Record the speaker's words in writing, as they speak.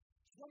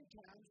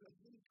sometimes I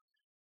think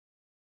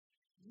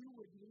you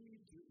would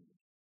need to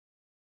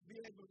be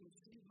able to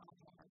see my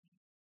heart.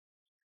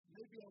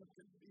 Maybe I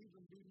could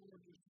even be more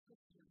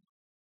descriptive.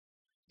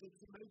 That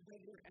you may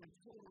better and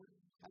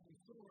have a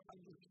fuller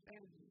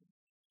understanding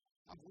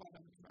of what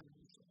I'm trying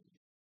to say.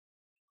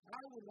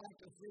 I would like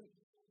to think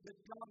that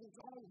God is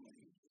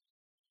always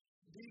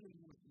dealing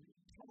with me,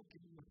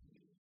 talking with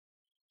me,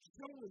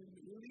 showing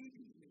me,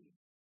 leading me.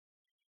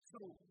 So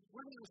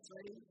when I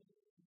say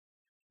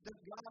that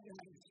God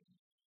has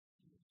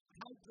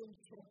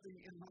helped something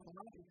in my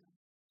life,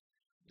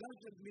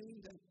 doesn't mean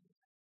that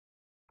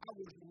I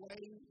was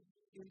raised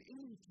in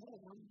any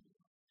form.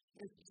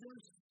 It's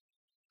just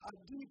a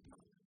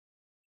deeper,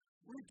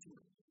 richer,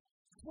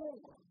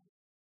 fuller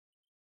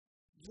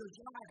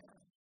desire,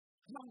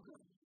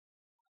 hunger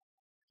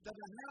that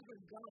I have,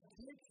 and God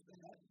takes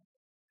that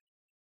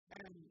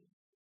and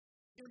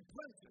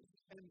impresses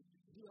and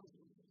deals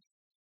with it.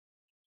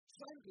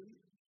 Sunday,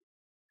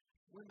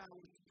 when I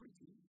was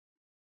preaching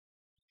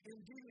and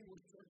dealing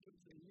with certain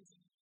things,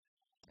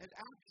 it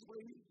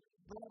actually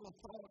brought a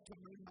thought to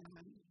my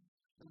mind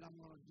that I'm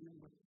going to deal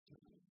with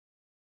tonight.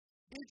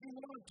 If you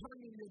want to turn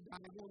in your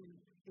Bible,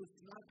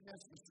 it's not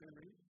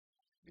necessary,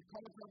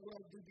 because I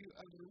will give you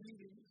other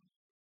readings.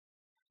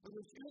 But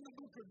it's in the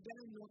book of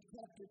Daniel,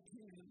 chapter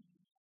 10,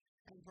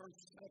 and verse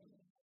 7,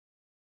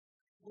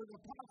 where the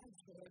prophet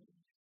said,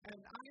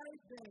 "And I,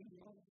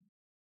 Daniel,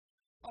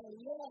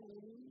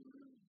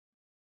 alone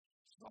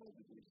saw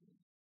the vision."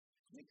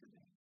 Think of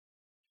that.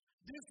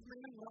 This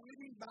man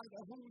writing by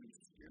the Holy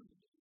Spirit.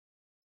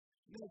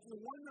 Now, if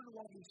you're wondering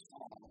what he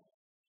saw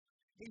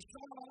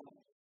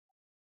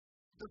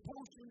the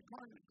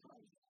post-incarnate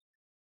Christ.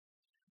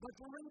 But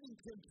the reading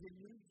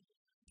continues,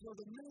 "For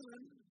the men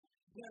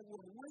that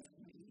were with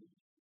me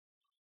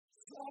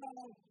saw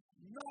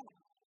not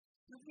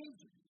the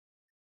vision,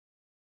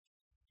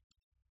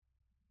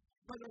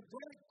 but a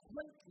great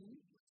quaking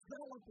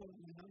fell upon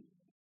them,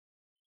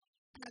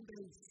 and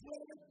they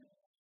fled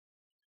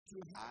to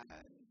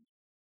hide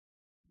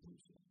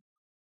themselves."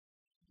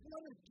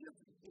 What a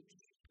different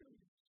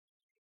experience.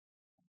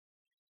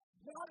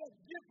 What a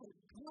different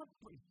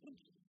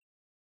comprehension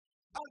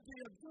of the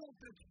event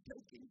that's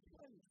taking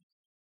place.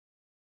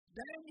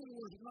 Daniel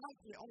was not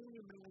the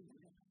only man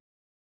there.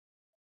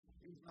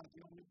 He was not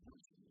the only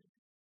person there.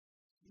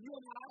 You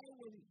and I,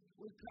 when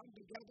we come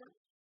together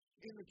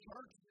in the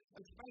church,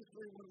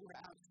 especially when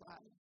we're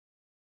outside,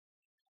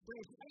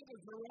 there's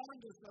others around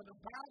us that are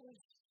about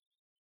us,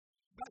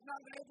 but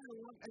not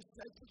everyone, as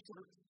take the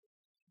church,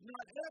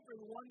 not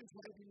everyone is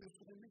having the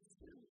same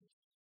experience.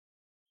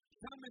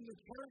 Some in the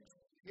church,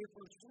 if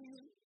we're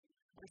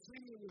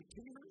singing with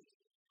tears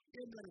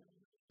in the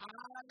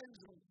eyes,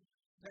 and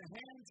the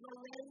hands are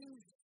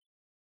raised,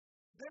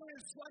 there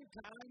is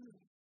sometimes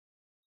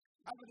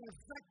of an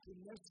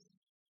effectiveness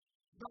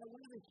by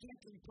what is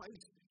taking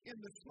place in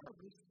the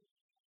service,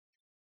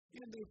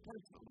 in their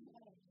personal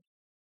life.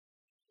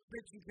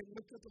 That you can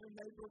look at their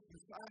neighbor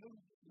beside them,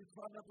 in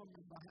front of them,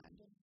 and behind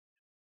them.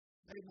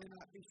 They may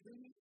not be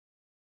singing.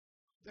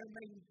 There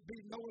may be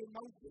no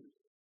emotion.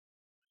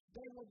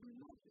 There will be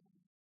nothing.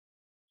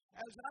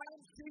 As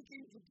I'm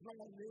seeking to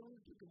draw nearer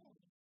to God,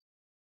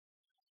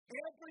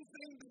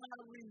 everything that I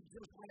read,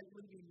 just like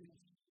reading this,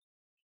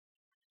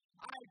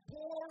 I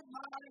pour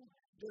my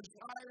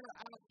desire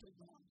out to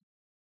God.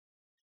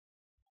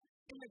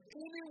 And if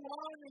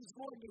anyone is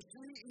going to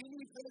see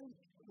anything,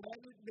 let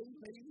it be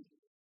me.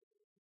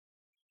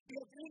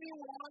 If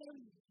anyone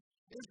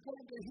is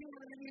going to hear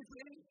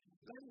anything,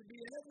 let it be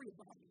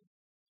everybody,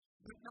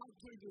 but not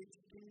to the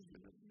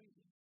exclusion of me.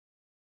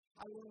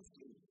 I want to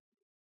see.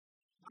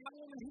 I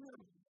want to hear.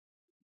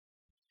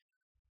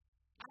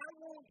 I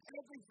want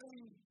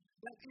everything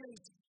that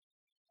is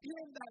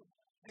in that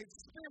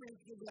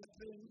experience of that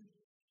thing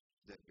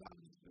that God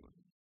is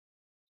doing.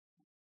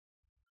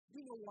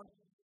 You know what?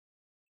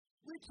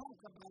 We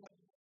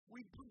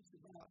preach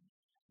about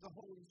the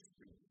Holy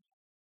Spirit.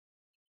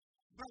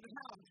 But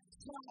how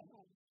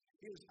small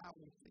is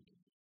our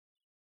thinking?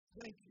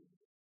 Thank you.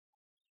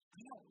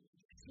 How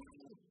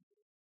small.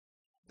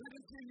 That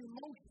it's an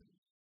emotion.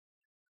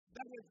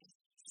 That it's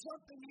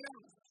something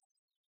else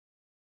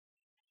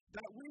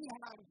that we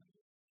have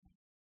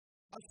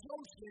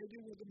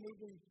associated with the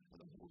moving of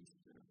the Holy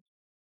Spirit.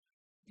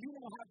 You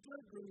don't have to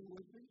agree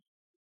with me.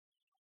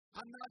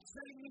 I'm not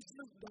saying this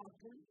is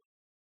doctrine.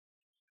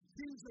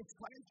 Jesus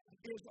Christ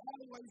is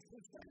always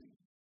the same.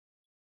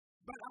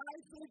 But I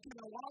think in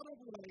a lot of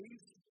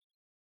ways,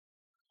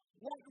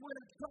 what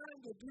we're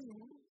trying to do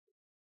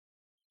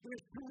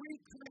is to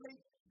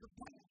recreate the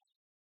past.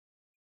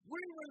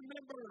 We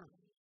remember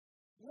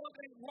what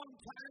at one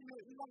time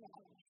it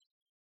was.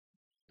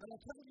 And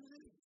I'll tell you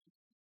this,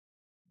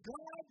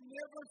 God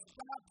never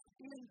stops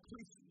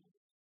increasing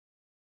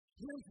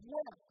His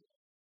work,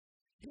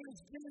 His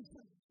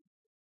vision.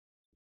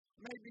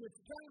 Maybe it's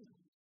time.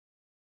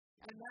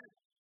 And that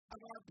of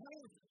our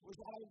past was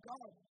all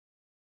God.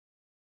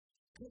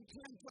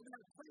 Contend for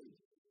that faith.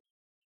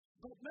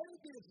 But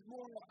maybe it's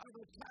more of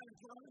a time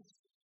for us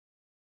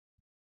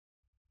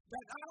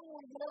that our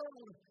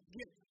world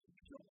gets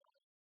shook,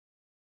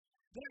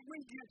 that we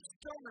get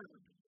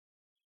stirred.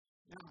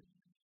 Now,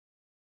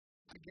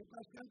 I get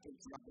myself in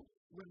trouble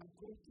when I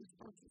quote this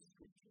verse of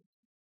Scripture.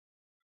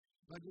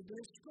 But it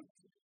is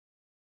Scripture.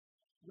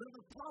 Where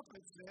the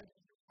prophet said,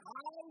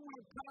 I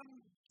will come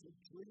to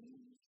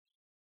dreams,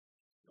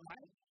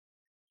 right?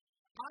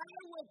 I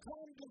will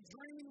come to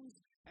dreams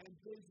and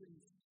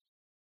visions.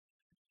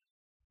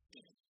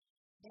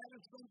 That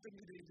is something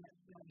that is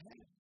at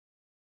hand.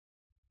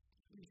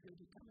 He said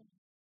to come.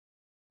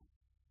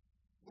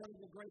 One of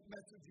the great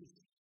messages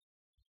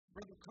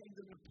Brother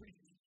Cumden and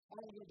preached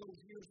all of those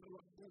years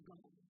ago.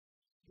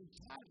 He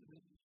titled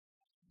it,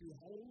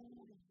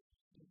 Behold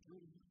the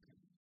Dream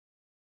Coming.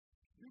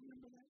 You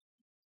remember that?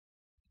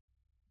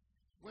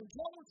 When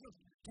Joseph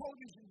told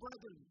his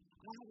brethren,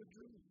 I had a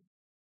dream.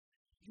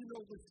 You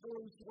know the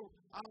story, so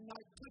I'll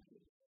not touch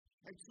it.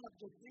 Except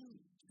the thing,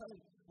 so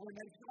when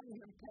they saw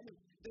him coming,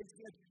 they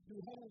said,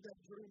 Behold that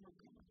dreamer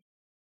coming.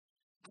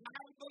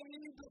 I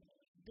believe that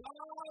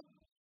God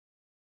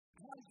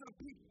has a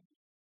people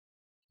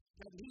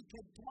that he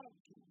can talk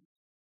to,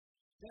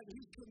 that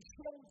he can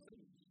show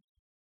things.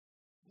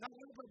 Not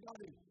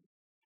everybody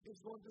is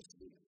going to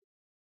see it.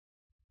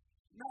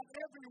 Not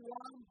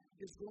everyone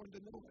is going to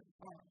know it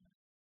or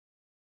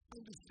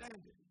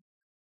understand it.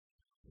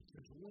 But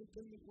there's one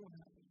thing that will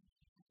happen.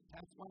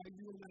 That's why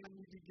you and I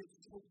need to get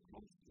so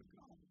close to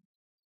God.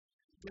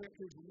 There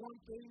is one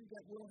thing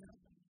that will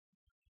happen.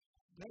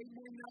 They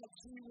may not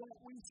see what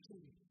we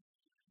see,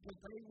 but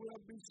they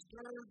will be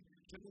stirred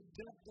to the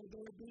depth of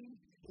their being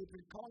if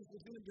it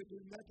causes them to do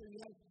nothing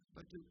else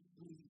but to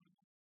believe.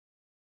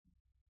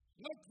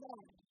 Look for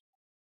it.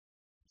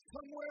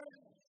 Somewhere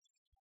else.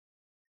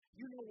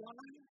 You know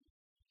why?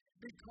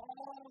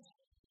 Because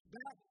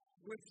that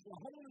which the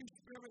Holy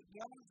Spirit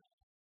does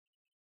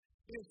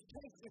is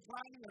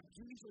testifying of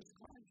Jesus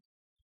Christ.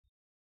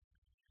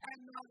 And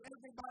not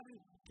everybody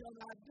can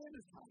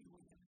identify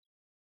with it.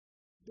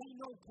 They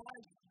know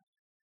Christ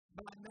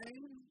by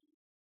name,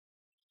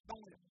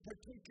 by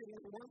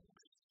particular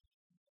works,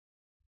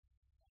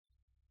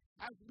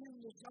 as being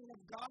the Son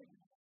of God,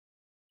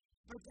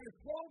 but they're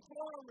so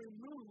far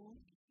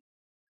removed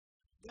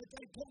that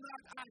they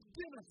cannot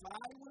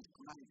identify with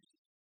Christ.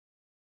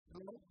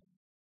 Hello?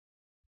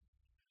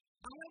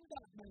 I'm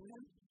that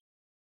man,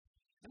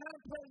 and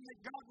I'm praying that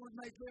God would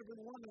make every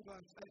one of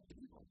us that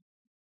people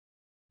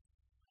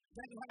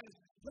that has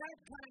that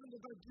kind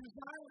of a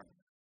desire,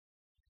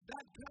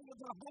 that kind of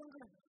a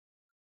hunger.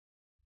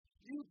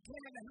 You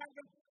can't have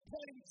it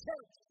playing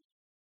church.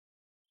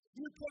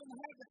 You can't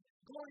have it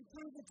going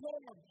through the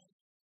forums.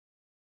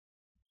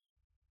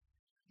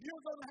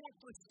 You're going to have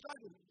to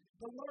study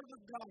the Word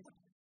of God.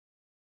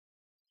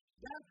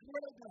 That's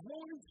where the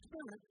Holy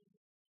Spirit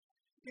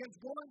is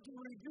going to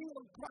reveal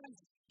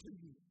Christ to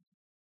you.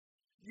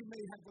 You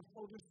may have a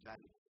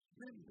photostatic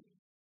memory.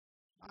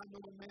 I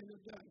know a man who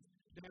does.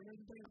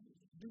 Darren Downs,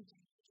 Duke's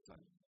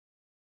son.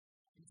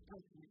 He's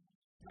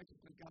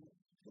practically got a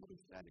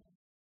photostatic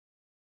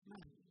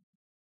memory.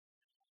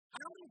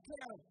 I don't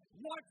care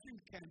what you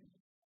can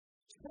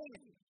say,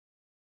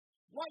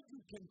 what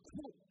you can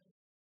quote.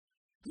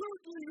 Who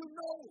do you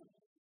know?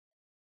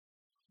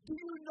 Do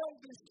you know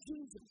this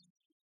Jesus?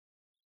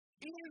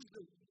 Is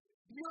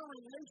your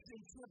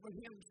relationship with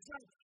him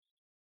such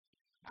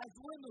as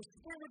when the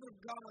Spirit of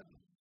God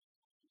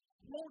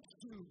wants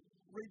to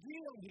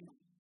reveal him,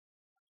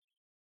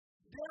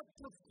 depth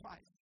of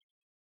Christ,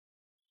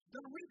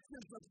 the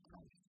riches of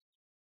Christ?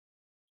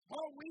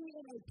 Are we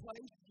in a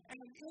place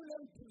and in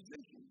a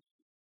position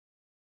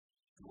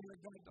where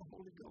God the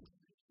Holy Ghost?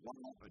 What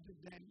happened to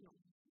Daniel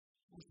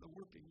was the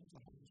working of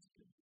the Holy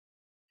Spirit.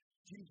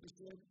 Jesus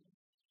said,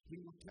 he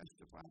will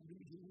testify to me,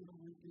 he will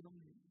reveal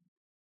me.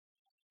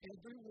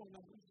 Every one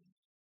of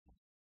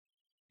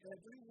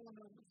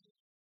us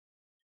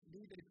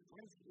need a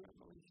fresh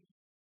revelation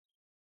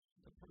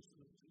of the person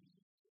of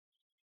Jesus.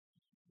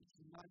 If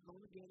you're not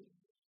going to get it,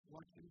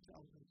 watch him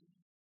television.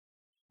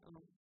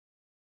 Hello.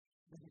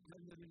 When he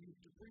came that he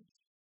used to preach,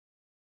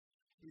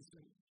 he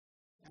said,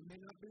 there may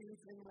not be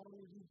anything wrong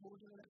with you going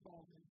to that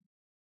ball game,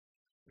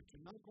 but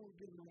you're not going to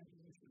get a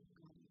revelation of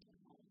God in that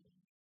ball game.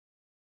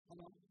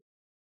 Hello?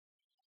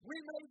 We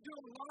may do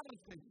a lot of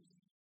things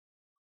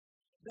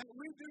that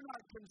we do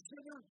not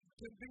consider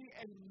to be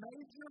a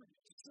major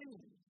sin.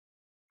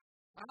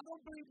 I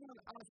don't believe in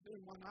I sin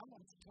when I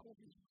watch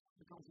television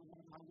because of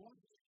what I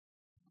watch.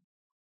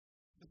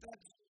 But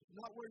that's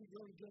not where you're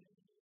going to get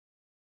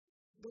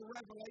the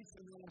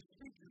revelation that I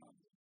speak of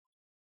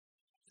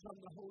from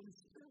the Holy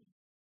Spirit.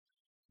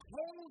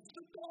 Close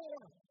the door.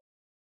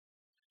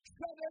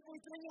 Shut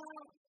everything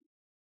out.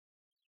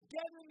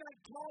 Get in that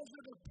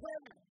closet of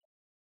prayer.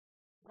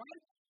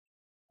 Right?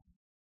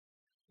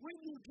 When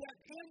you get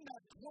in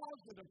that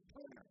closet of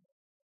prayer,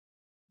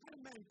 I had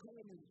a man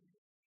call me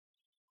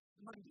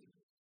Monday,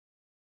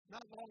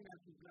 not long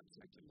after he got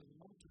second in the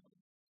motel.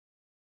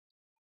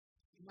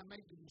 And I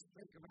made the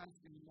mistake of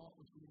asking him what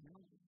was going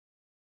on.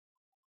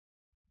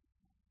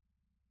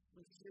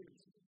 But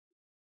seriously,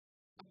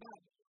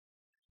 about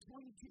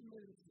 22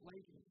 minutes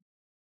later,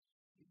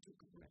 he took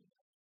a break.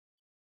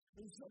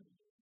 He said,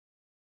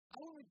 I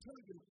want to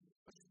tell you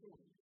a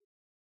story.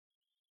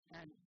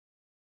 And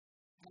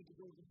I had to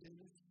go to the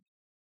dentist.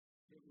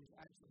 It was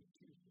actually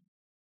Tuesday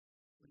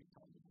when he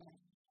called me back.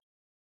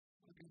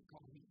 I didn't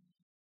call him.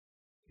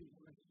 He was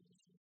arrested.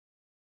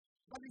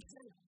 But he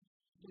said,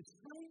 the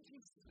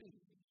strangest thing,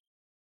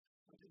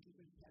 I think he's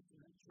been passing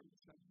that church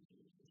 7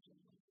 years or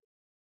something.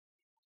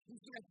 He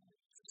said,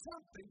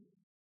 something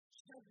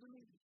said to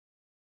me,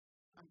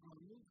 I'm going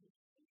to move.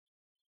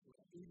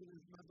 Well, even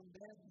his mother and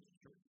dad was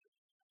church.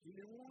 He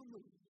didn't want to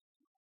move.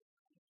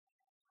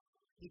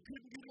 He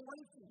couldn't get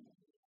away from it.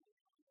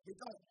 He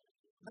thought,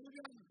 maybe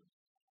I'm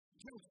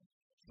just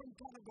some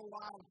kind of a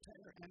wild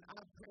terror, and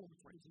I'm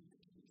paraphrasing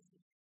it.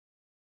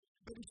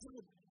 But he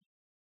said,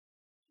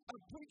 a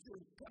preacher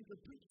come to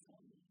preach for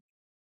me.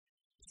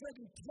 Said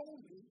he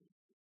told me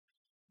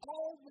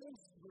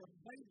almost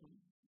verbatim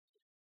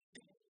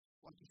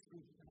what the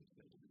Scripture had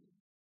said to me.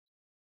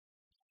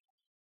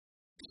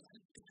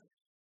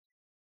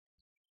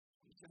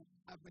 He said,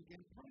 I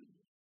began praying.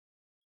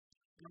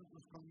 God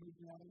was going to move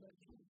me out of that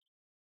church.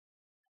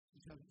 He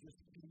said, just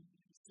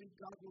seek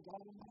God with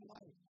all of my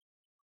life.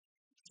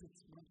 6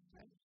 months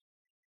passed.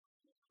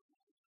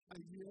 A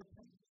year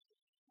passed.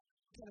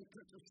 Can I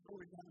cut the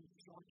story down to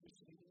short to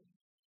say that?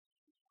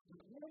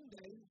 But one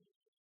day,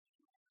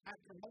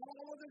 after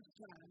all of this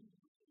time,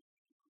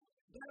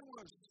 there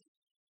was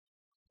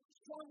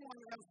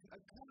someone else that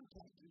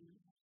contacted him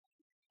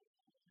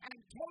and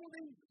told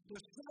him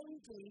the same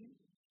thing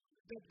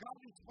that God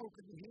had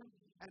spoken to him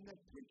and that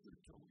preacher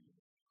told him.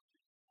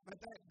 But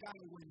that guy,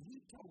 when he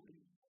told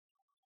him,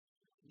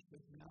 he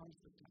said, now is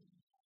the time.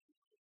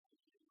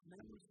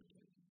 Now is the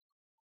time.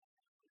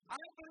 I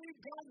believe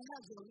God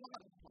has a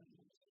lot of plans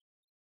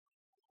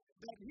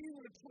that he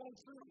would flow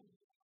through.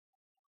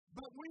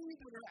 But we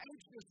that are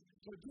anxious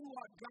to do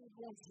what God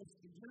wants us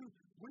to do,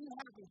 we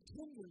have a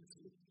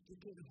tendency to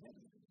get ahead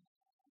of him.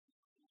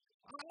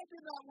 I do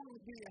not want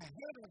to be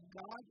ahead of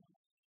God.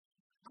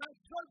 I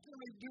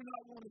certainly do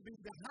not want to be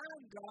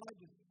behind God.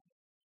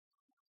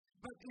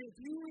 But if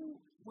you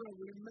will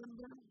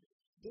remember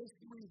this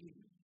reading,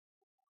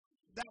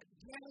 that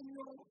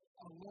Daniel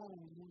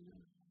alone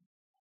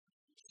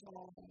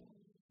saw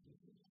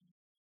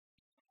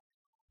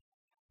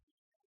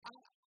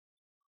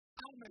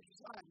I'm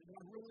excited,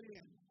 I really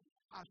am.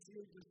 I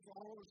feel the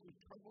sorrows and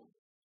trouble,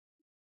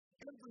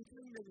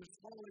 everything that is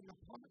falling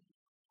apart.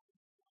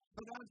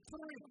 But I'm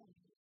thrilled.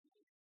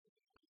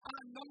 I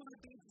know that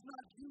that's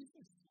not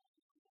Jesus.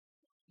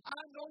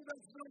 I know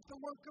that's not the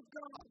work of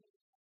God.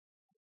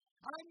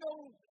 I know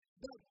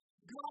that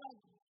God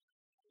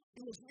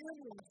is in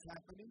what's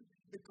happening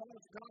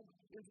because God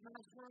is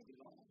not further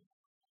on.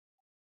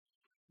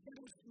 But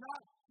it's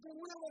not the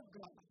will of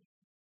God.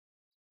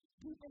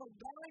 People are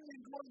dying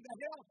and going to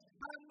hell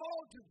by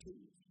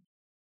multitudes.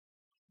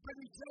 But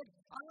he said,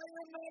 I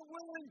am not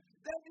willing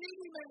that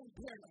any man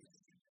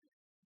perish.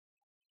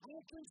 I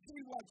can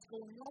see what's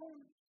going on,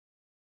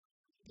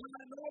 but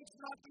I know it's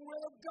not the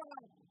will of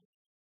God.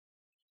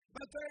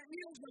 But there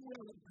is the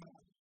will of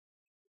God.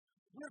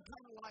 We're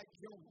kind of like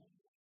Jonah.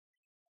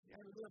 You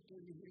ever look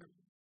when you hear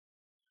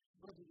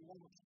Brother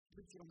Walsh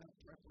preach on that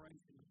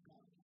preparation of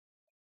God?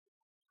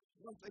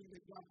 One thing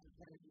that God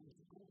prepared was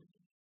the gourd.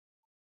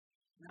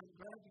 Now, I'm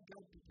glad that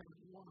God prepared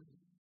the wine.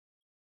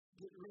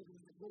 Get rid of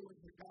the gourd,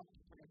 but God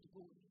prepared the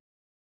gourd.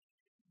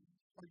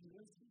 Are you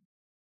listening?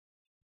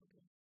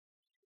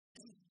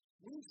 Okay.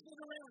 We sit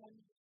around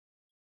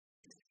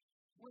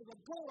with a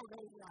gourd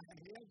over our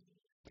head,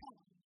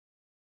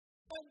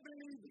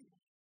 unbelieving.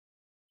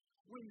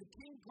 When the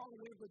king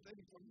called everything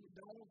from the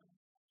dog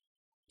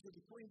to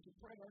the queen to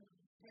prayer,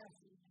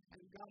 fasting,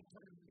 and God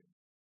turned it,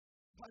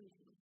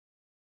 punishment.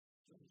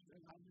 So he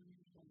said, I knew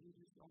you from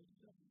this all the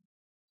time.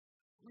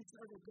 We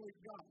serve a great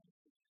God.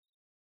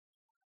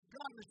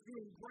 God is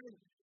doing great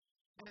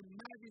and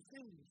mighty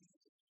things.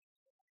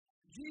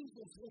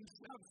 Jesus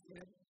himself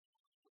said,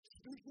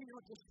 speaking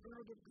of the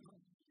Spirit of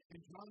God, in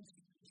John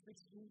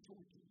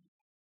 16:20,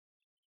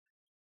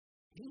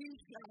 he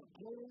shall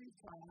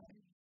glorify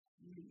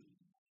me.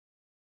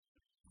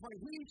 For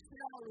he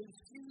shall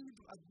receive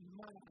of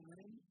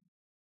mine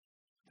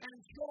and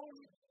show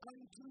it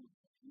unto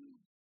you.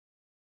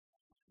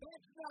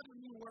 That's not a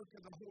new work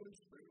of the Holy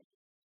Spirit.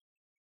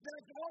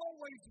 There's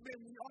always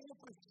been the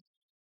office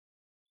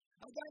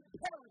of that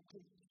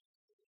paraclete.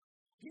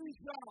 He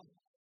shall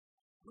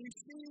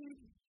receive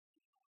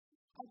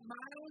of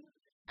mine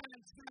and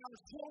shall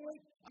show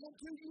it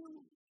unto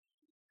you.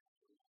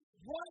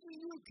 Why do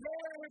you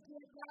care if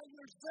you're by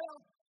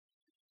yourself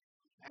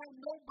and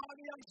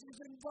nobody else is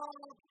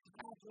involved?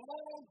 As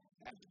long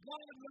as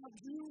God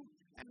loves you,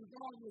 and as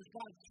long as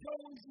God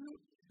shows you,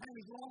 and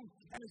as long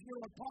as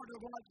you're a part of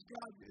what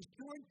God is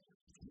doing,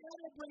 try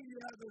to bring the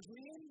others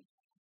in.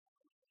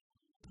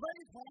 Pray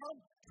for them,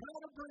 try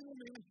to bring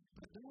them in,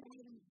 but don't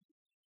let them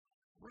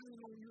rain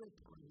on your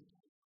parade.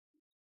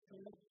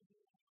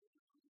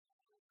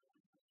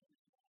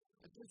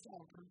 At this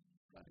altar,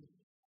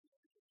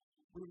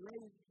 we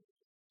raise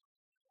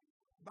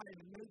by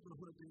a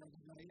neighborhood the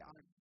other day. I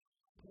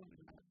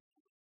pointed out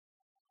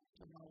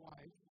to my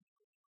wife,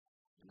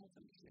 and I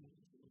think she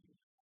understood it,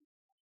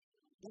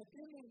 that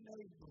in a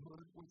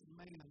neighborhood was a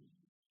man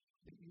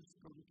that used to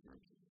go to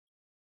church,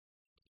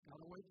 got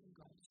away from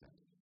God,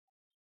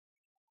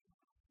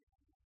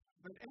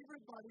 but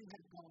everybody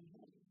had gone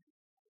home.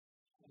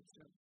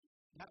 Except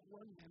that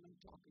one man I'm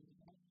talking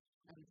about,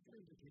 and a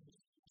friend of his,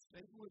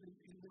 stayed with him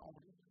in the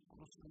altar on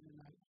a Sunday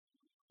night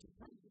to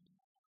pray with him,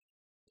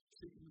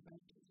 seeking the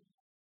baptism.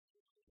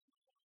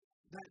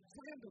 That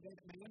friend of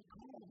that man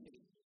called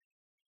me,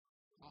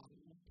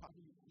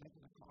 probably 11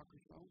 o'clock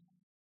or so.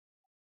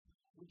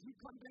 Would you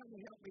come down to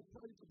help me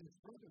pray for this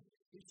brother?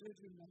 He says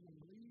he's not going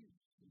to leave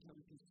until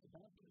he gets the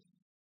baptism.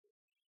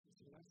 I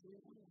said, I see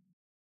it will.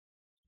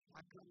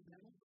 I come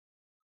down.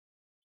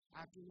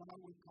 After a while,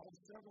 we called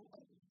several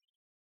others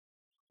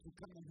to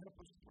come and help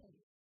us pray.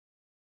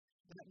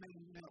 That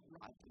man knelt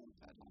right there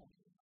that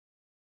altar.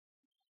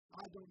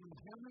 I don't know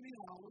how many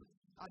hours.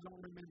 I don't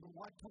remember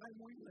what time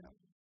we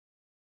left.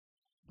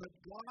 But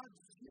God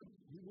filled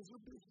him. He was a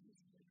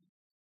businessman.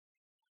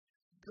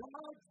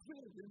 God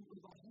filled him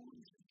with the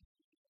Holy Spirit.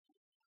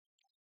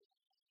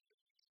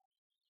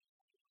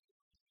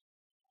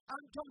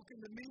 I'm talking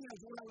to me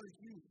as well as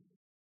you.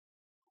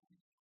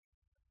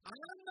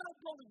 I'm not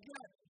going to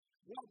get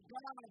what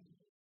God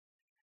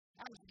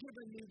has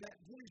given me, that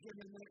vision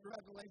and that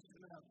revelation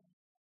of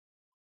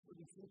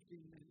with a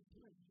 15-minute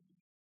prayer.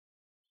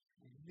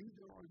 And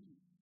neither are you.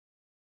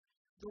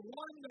 The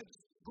one that's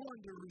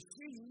going to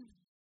receive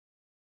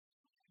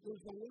is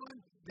the one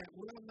that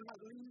will not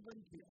leave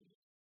until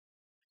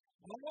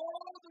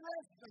all the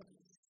rest of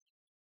us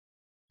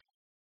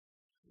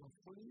were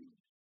free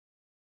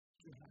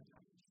to have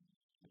ours.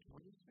 That's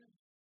what he said.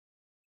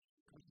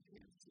 Because you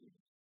can't see it.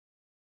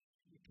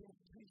 You can't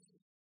taste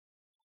it.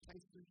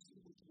 Taste and see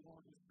what the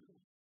Lord is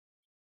doing.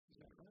 Is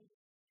that right?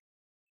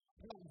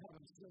 Paul had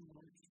a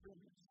similar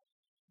experience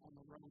on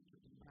the road to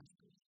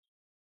Damascus.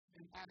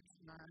 In Acts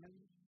 9,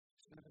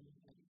 7, and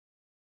 8.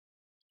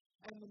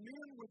 And the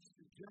men which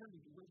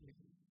journeyed with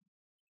him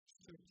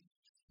stood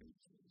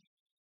speechless,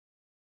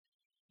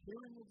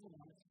 hearing the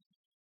voice,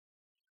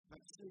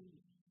 but seeing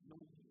no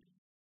man.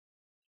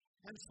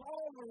 And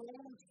Saul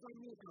arose from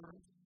the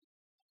earth,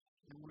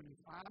 and when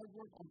his eyes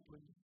were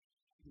opened,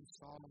 he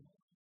saw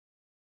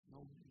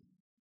no man.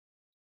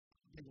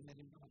 They led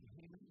him by the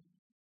hand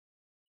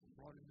and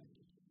brought him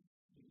into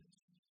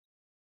Damascus.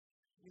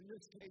 In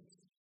this case,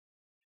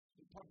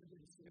 they probably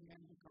didn't see a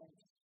man because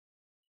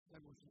there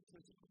was a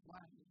physical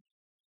blindness.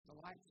 The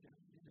light shone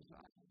in his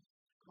eyes.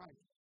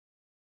 Christ.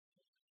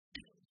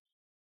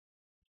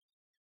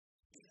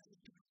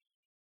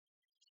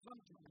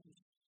 Sometimes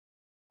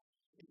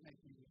it may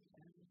be your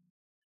family,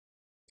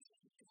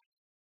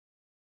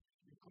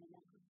 your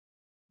co-worker,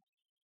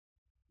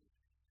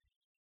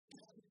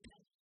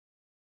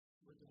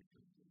 where they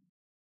could be.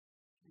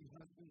 Your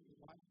husband, your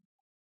wife,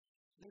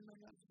 they may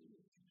not see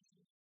it.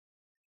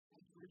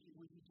 That's the reason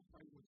we need to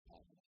pray with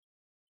Paul.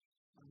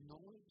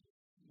 Anoint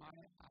my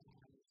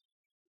eyes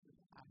with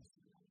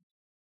eyesight.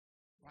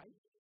 Right?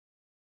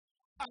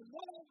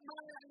 Anoint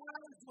my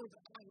eyes with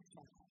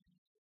eyesight.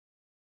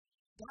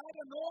 That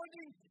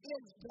anointing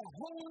is the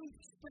Holy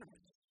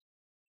Spirit.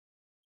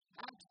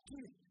 Acts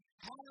 2,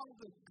 how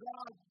that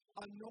God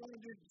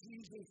anointed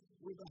Jesus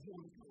with the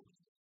Holy Ghost.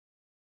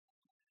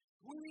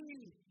 We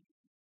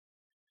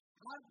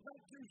have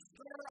got to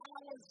stir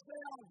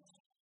ourselves.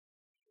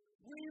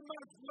 We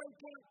must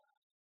wake up.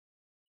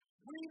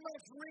 We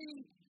must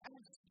read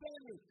and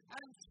study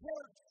and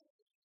search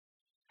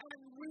and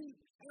weep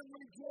and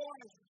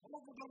rejoice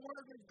over the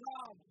Word of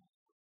God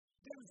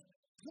that is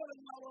put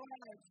in our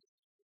lives.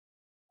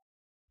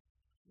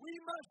 We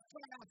must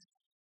fast.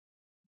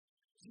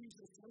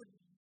 Jesus said,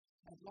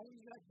 as long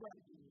as that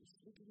bridegroom is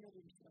speaking of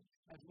himself,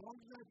 as long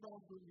as that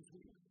bridegroom is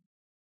here,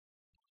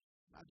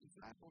 my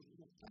disciples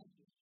will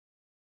fast.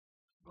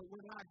 But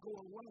when I go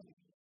away,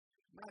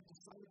 my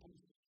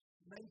disciples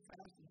may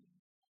fast.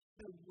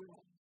 They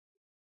will.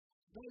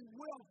 They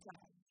will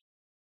fast.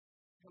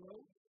 Hello?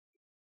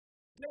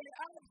 They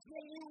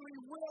absolutely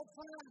will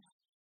fast.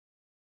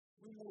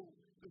 We know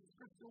the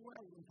scripture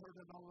well. We've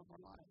heard it all of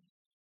our lives.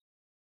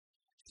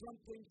 Some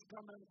things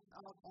coming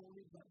out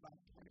only but by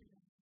prayer.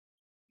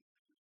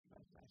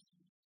 By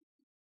fasting.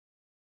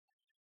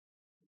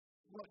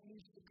 What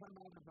needs to come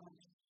out of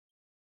us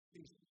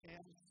is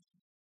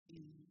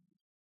S-E-L.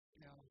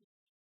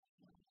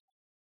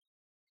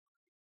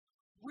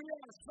 We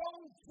are so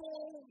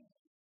full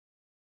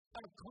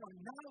of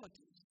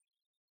carnality.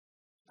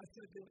 I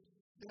said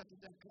that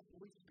a couple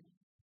of weeks ago.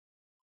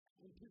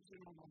 I'm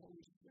preaching on the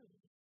Holy Spirit.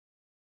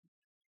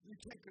 You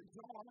take a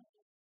jar,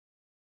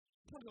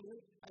 put an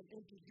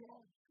empty jar,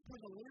 put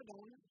a lid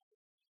on it,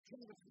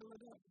 try to fill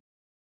it up.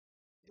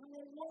 It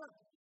won't work.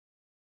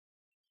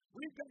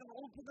 We've got to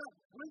open up.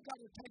 We've got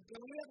to take the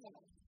lid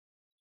off.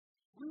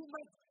 We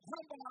must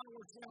humble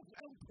ourselves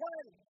and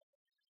pray.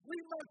 We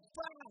must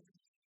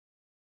fast.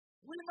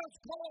 We must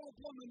call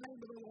upon the name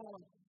of the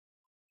Lord.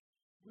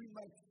 We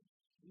must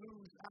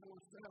lose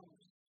ourselves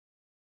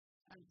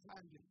and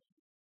find it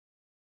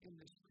in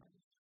this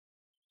Christ.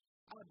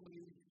 I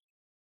believe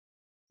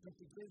that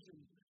the vision,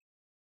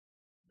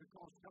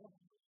 because God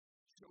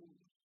showed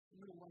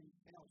no one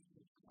else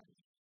but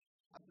Christ.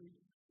 I believe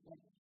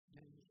what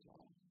Daniel saw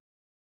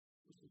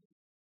was a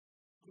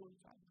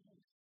glorified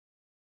Christ.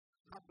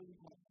 I believe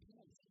what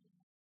Paul saw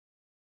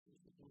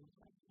was a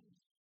glorified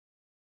Christ.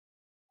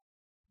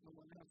 No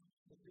one else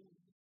but them.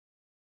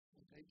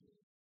 What they did.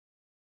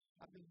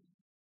 I've been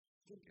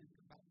thinking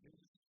about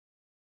this.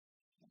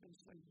 I've been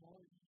saying,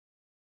 Lord,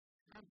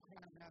 I'm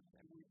crying out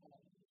that we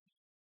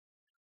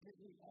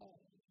all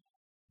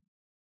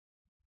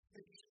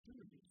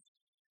experience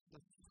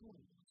the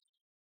fullness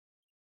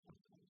of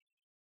God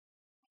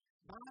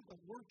by the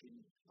working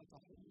of the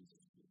Holy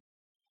Spirit.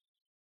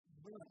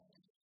 But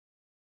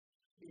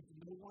if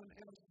no one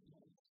else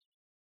does,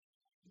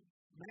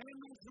 man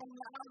looks on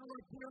the outer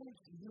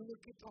appearance, you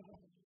look at the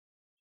heart.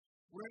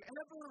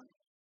 Wherever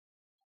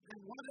and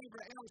whatever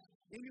else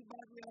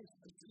anybody else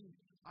has seen,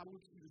 I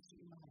want you to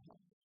see my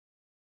heart.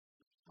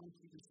 I want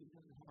you to see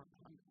my heart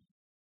hungry.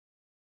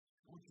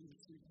 I want you to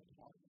see my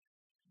heart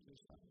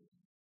desiring.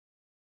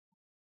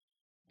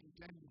 And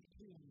Daniel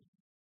 10,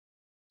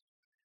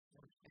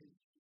 verse 8.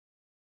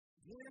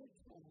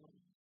 Therefore,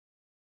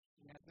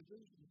 we have the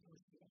vision,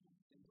 verse 7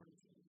 and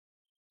verse 8.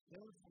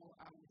 Therefore,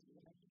 I was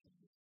left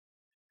alone.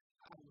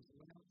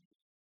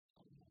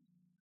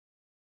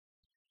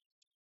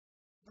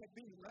 But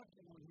being left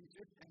alone, he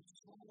did and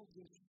saw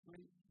this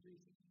great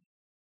vision.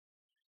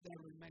 There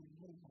remained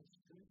no more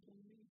strength in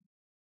me,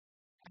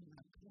 and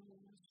my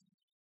clothes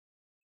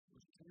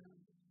was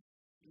turned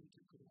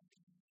into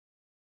corruption.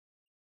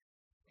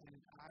 And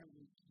I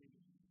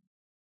received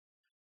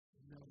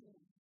no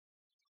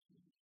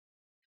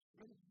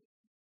sleep.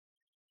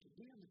 To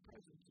be in the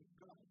presence of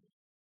God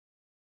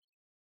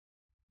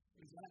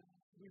is that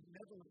we've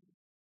never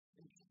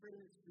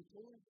experienced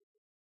before.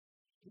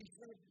 He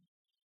said,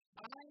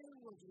 I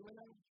was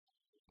left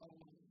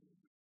alone.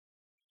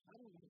 I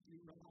don't know if you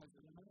realize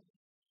it or not.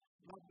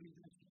 God is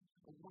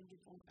a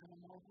wonderful and a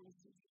marvelous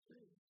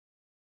experience.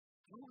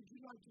 How would you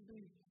like to be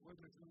where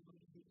there's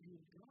nobody but you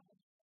and God?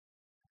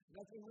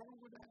 Nothing wrong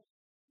with that.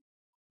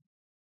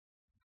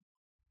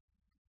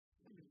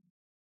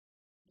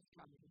 It's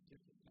kind of a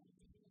different thing.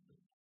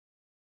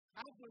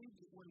 I believe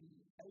that when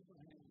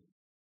Abraham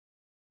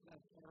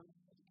left earth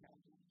as a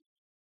captive,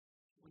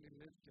 when he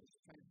lived his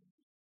family,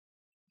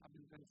 I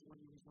believe that's when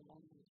he was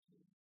alone with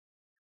him.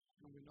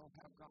 And we know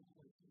how God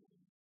works.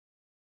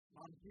 A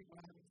lot of people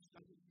haven't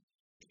studied.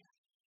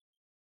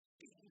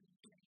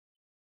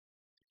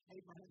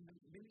 Abraham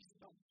had many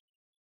stops.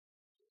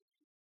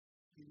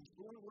 He was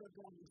going where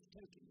God was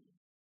taking him,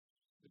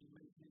 but he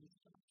made many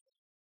stops.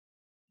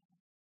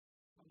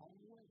 Along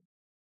the way.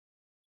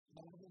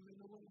 A lot of them in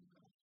the way of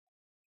God.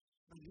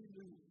 But he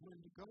knew when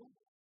to go,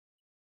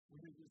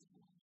 when it was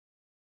going.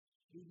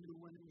 He knew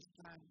when it was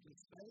time to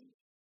stay.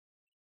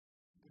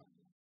 God.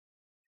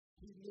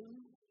 He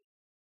knew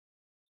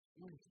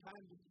when it's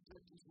time to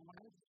protect his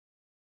wife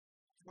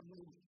from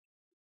those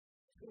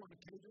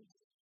fornicators.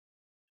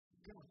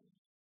 God.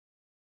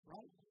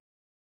 Right?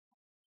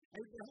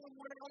 Abraham,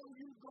 where are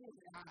you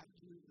going? I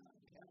do not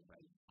have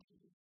a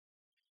clue.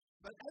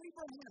 But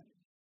Abraham,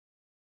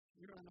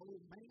 you're an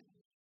old man.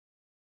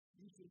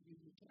 You should be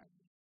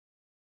retired.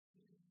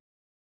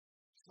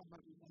 Some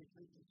of you may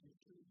think that you're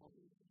too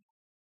old.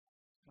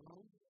 Hello?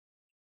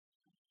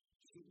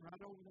 Sit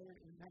right over there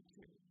in that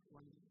chair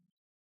when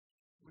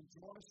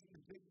Joyce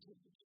and Big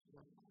Tippett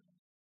were alive.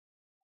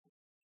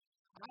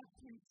 I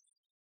preached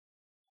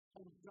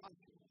on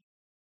Joshua.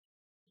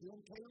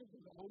 Young Caleb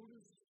was the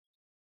oldest.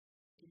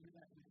 Give me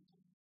that man.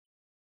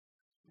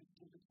 Big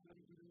Tippett said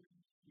to him,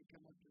 he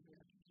came up to me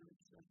after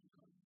church,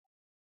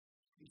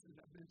 he said,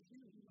 I've been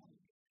feeling like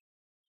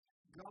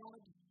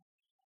God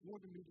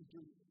wanted me to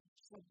do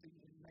something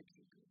in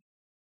Mexico.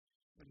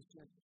 But he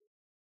said,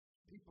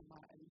 people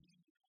my age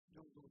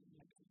don't go to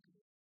Mexico.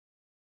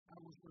 I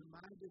was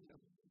reminded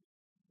of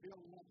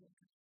Bill Lubbock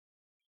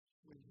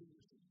when he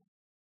was there.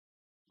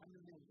 I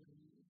remember him.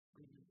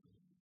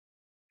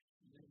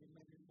 Never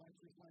met anybody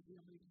just like him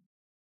either.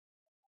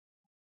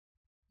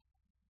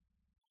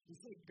 He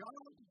said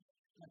God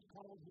had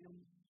called him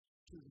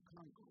to the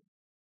Congo.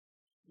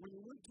 When he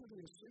went to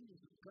the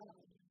assemblies of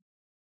God,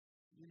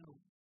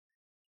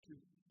 to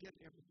get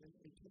everything,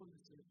 they told him,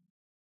 said,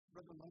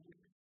 Brother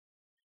Lubbock,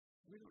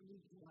 we don't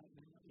need you right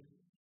now in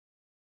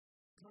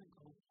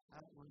Congo. I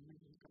don't want to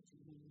make this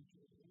country mean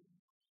to you.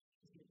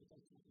 He said, but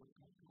that's not what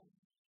God called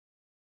me.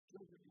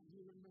 Children, do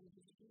you remember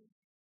the story?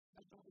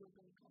 That's not what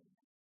God called me.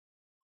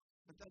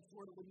 But that's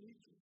where we need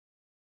you.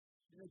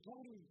 And they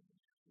told him,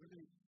 when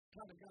they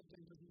kind of got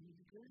things that he needed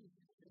to carry,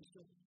 they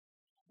said,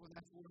 well,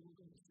 that's where we're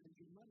going to send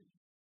your money.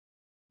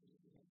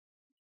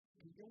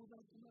 And go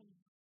without the money.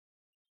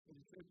 But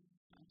he said,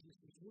 this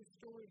is his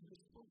story in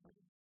his pulpit.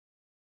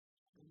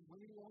 And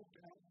when he walked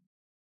out,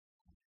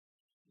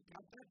 he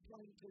got that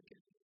plane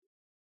ticket.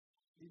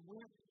 He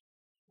went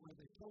where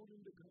they told him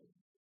to go.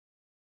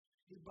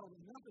 He bought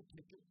another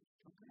ticket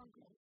for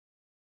Congo.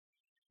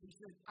 He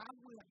said, I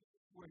went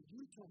where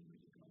you told me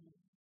to go.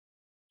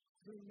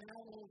 So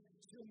now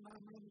send my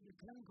money to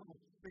Congo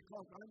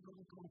because I'm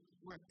going to go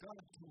where God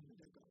told me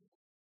to go.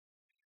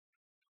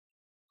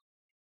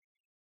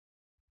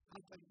 I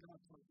thank God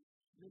for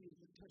many of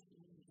the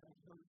testimonies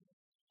I've heard.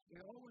 They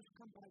always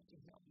come back to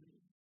help me.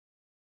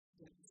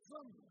 That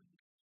someone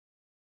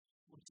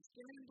will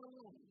stand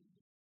alone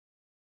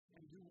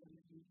and do what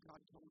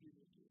God told you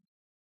to do.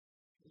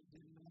 It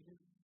didn't matter.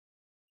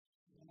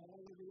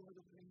 All of the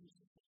other things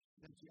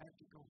that you had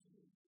to go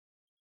through.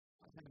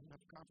 I've had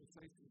enough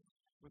conversations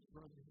with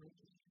Brother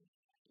Richard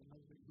to know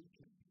that we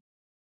can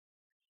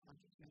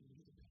understand a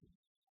little bit.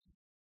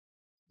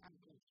 I'm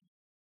close.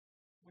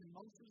 When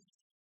Moses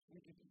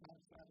went to the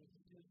backside of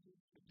the desert,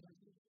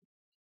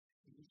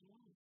 he was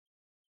alone.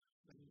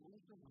 But he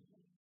was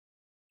alone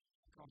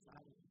because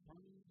out of the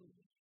burning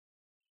bush,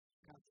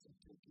 God said,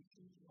 take your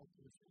shoes off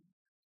your feet.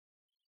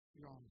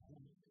 You're on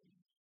home.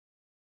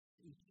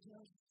 He's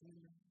just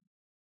there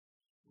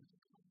with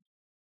God.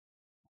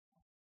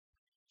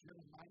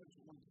 Jeremiah is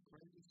one of the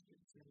greatest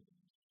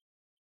examples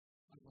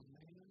of a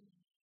man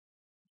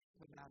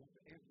put out of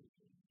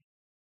everything,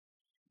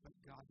 but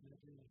God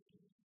never left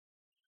him.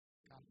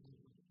 God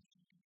never left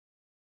him.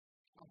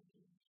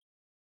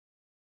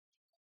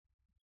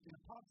 The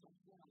Apostle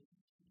Paul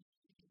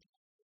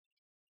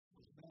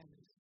was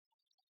banished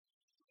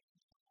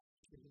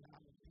to the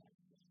island of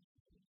Patmos.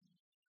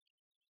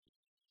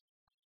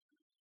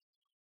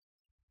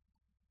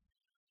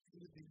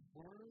 Through the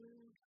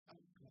word of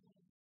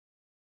God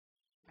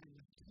and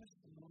the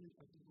testimony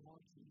of the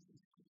Lord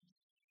Jesus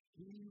Christ,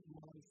 he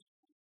was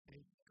a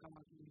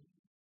godly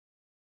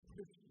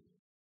Christian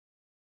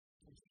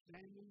for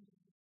standing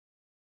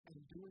and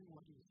doing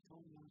what he was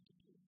told not to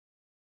do.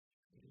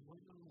 But he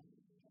wasn't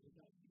alone.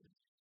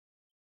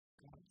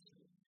 God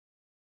said,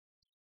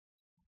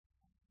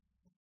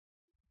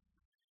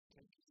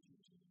 take it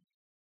easy.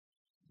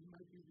 You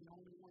may be the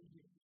only one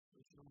here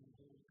who's known the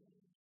Holy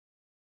God.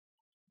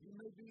 You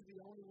may be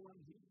the only one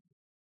here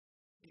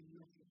in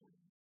your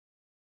family.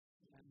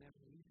 And I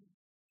never leave you.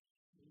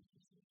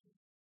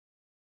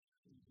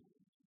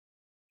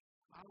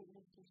 I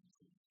want this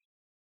truth.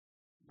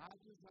 My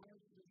desire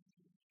for this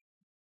truth.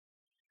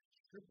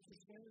 Scripture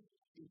says,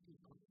 if you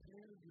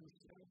compare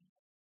yourself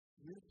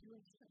with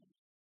yourself,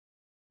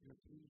 you're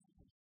pleased.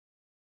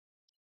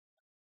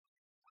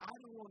 I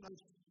don't want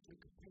us to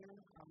compare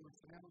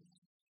ourselves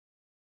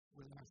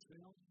with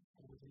ourselves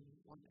or with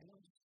anyone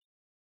else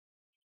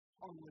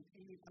or with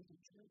any other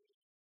church.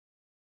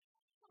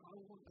 I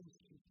want us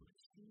to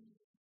pursue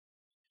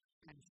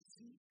and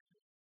seek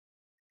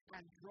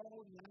and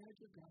draw nigh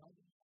to God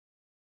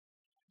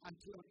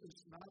until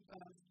it's not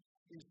us,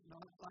 it's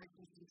not like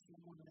this is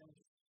someone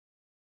else,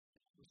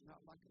 it's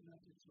not like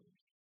another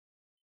church.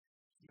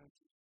 Just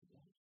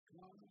that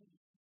God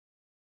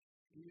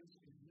is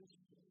in this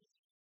place,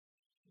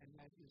 and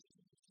that is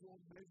the full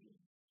measure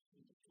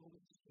and the full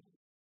extent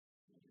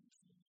of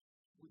himself.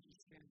 Would you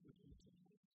stand with me tonight?